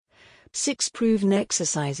6 proven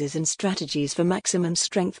exercises and strategies for maximum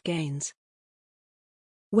strength gains.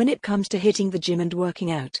 When it comes to hitting the gym and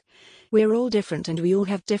working out, we're all different and we all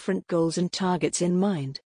have different goals and targets in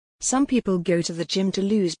mind. Some people go to the gym to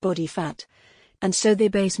lose body fat, and so they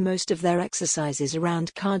base most of their exercises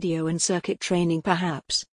around cardio and circuit training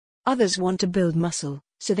perhaps. Others want to build muscle,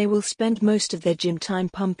 so they will spend most of their gym time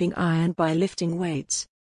pumping iron by lifting weights.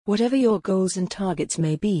 Whatever your goals and targets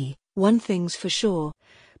may be, one thing's for sure,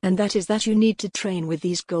 and that is that you need to train with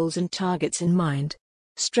these goals and targets in mind.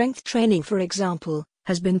 Strength training, for example,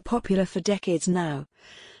 has been popular for decades now,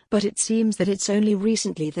 but it seems that it's only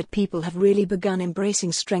recently that people have really begun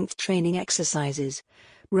embracing strength training exercises,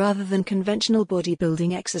 rather than conventional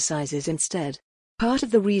bodybuilding exercises instead. Part of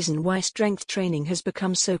the reason why strength training has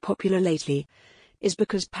become so popular lately is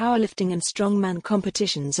because powerlifting and strongman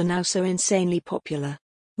competitions are now so insanely popular.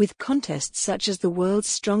 With contests such as the World's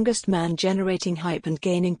Strongest Man generating hype and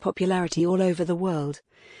gaining popularity all over the world,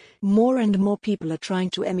 more and more people are trying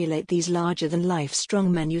to emulate these larger-than-life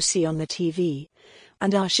strongmen you see on the TV,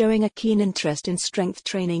 and are showing a keen interest in strength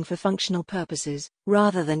training for functional purposes,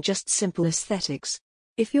 rather than just simple aesthetics.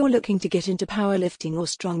 If you're looking to get into powerlifting or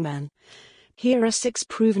strongman, here are 6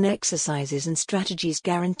 proven exercises and strategies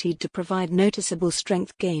guaranteed to provide noticeable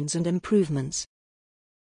strength gains and improvements.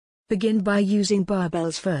 Begin by using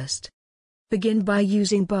barbells first. Begin by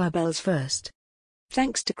using barbells first.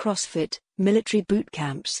 Thanks to CrossFit, military boot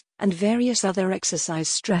camps, and various other exercise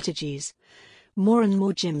strategies, more and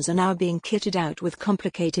more gyms are now being kitted out with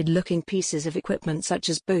complicated-looking pieces of equipment such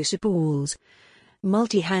as Bosu balls,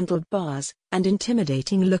 multi-handled bars, and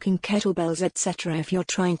intimidating-looking kettlebells, etc. If you're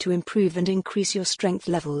trying to improve and increase your strength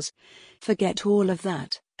levels, forget all of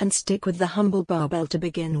that, and stick with the humble barbell to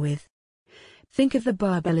begin with. Think of the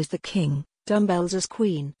barbell as the king, dumbbells as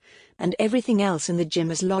queen, and everything else in the gym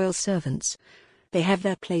as loyal servants. They have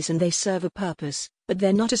their place and they serve a purpose, but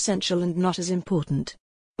they're not essential and not as important.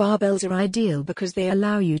 Barbells are ideal because they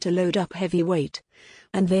allow you to load up heavy weight,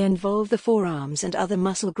 and they involve the forearms and other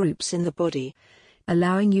muscle groups in the body,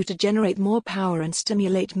 allowing you to generate more power and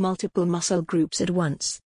stimulate multiple muscle groups at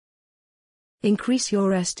once. Increase your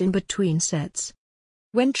rest in between sets.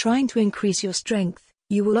 When trying to increase your strength,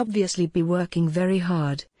 you will obviously be working very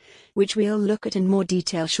hard, which we'll look at in more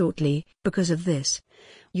detail shortly. Because of this,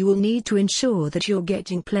 you will need to ensure that you're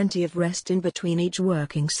getting plenty of rest in between each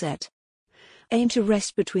working set. Aim to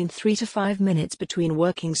rest between 3 to 5 minutes between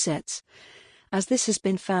working sets, as this has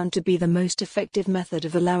been found to be the most effective method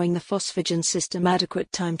of allowing the phosphagen system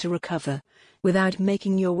adequate time to recover, without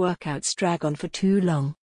making your workouts drag on for too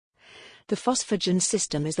long. The phosphagen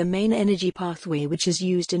system is the main energy pathway which is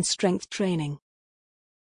used in strength training.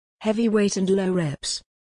 Heavy weight and low reps.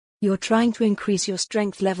 You're trying to increase your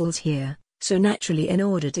strength levels here, so naturally in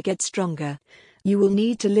order to get stronger, you will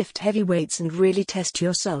need to lift heavy weights and really test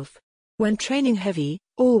yourself. When training heavy,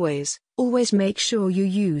 always make sure you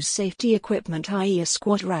use safety equipment, i.e. a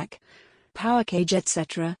squat rack, power cage,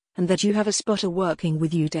 etc., and that you have a spotter working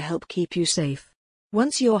with you to help keep you safe.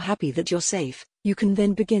 Once you're happy that you're safe, you can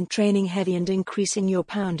then begin training heavy and increasing your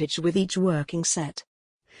poundage with each working set.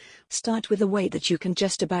 Start with a weight that you can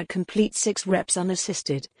just about complete 6 reps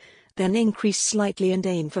unassisted, then increase slightly and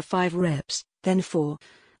aim for 5 reps, then 4,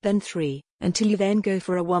 then 3, until you then go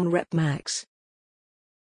for a 1 rep max.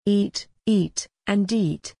 Eat, and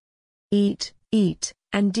eat. Eat,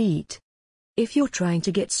 and eat. If you're trying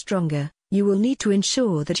to get stronger, you will need to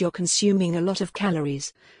ensure that you're consuming a lot of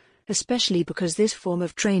calories, especially because this form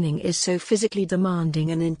of training is so physically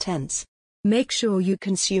demanding and intense. Make sure you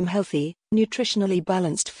consume healthy, nutritionally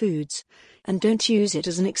balanced foods, and don't use it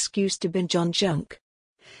as an excuse to binge on junk.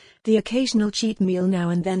 The occasional cheat meal now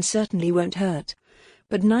and then certainly won't hurt,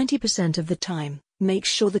 but 90% of the time, make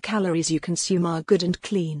sure the calories you consume are good and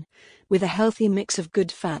clean, with a healthy mix of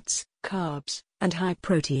good fats, carbs, and high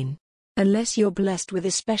protein. Unless you're blessed with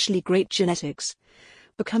especially great genetics,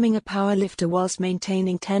 becoming a powerlifter whilst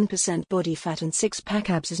maintaining 10% body fat and 6-pack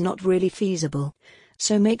abs is not really feasible,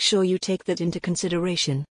 so make sure you take that into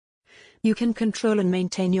consideration. You can control and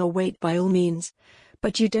maintain your weight by all means,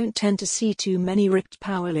 but you don't tend to see too many ripped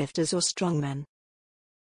powerlifters or strongmen.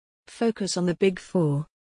 Focus on the Big Four.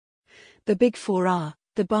 The Big Four are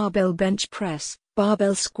the barbell bench press,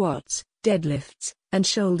 barbell squats, deadlifts, and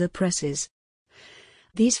shoulder presses.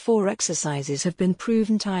 These 4 exercises have been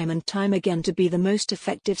proven time and time again to be the most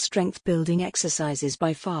effective strength-building exercises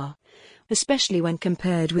by far, especially when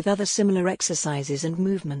compared with other similar exercises and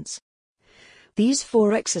movements. These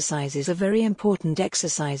 4 exercises are very important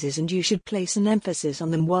exercises and you should place an emphasis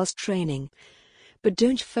on them whilst training. But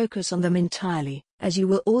don't focus on them entirely, as you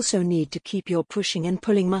will also need to keep your pushing and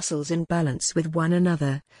pulling muscles in balance with one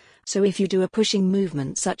another, So if you do a pushing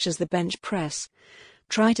movement such as the bench press,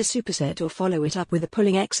 try to superset or follow it up with a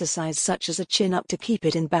pulling exercise such as a chin-up to keep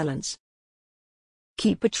it in balance.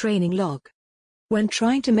 Keep a training log. When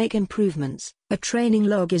trying to make improvements, a training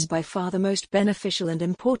log is by far the most beneficial and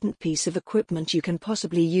important piece of equipment you can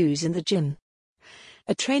possibly use in the gym.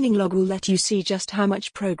 A training log will let you see just how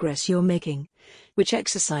much progress you're making, which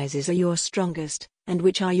exercises are your strongest, and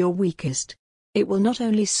which are your weakest. It will not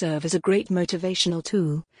only serve as a great motivational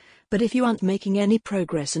tool, but if you aren't making any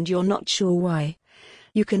progress and you're not sure why,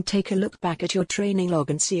 you can take a look back at your training log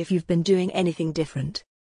and see if you've been doing anything different.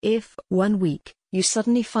 If, one week, you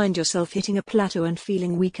suddenly find yourself hitting a plateau and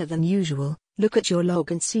feeling weaker than usual, look at your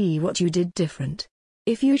log and see what you did different.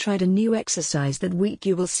 If you tried a new exercise that week,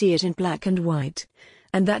 you will see it in black and white,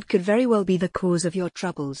 and that could very well be the cause of your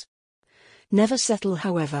troubles. Never settle,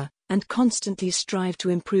 however, and constantly strive to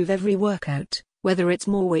improve every workout, whether it's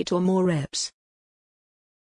more weight or more reps.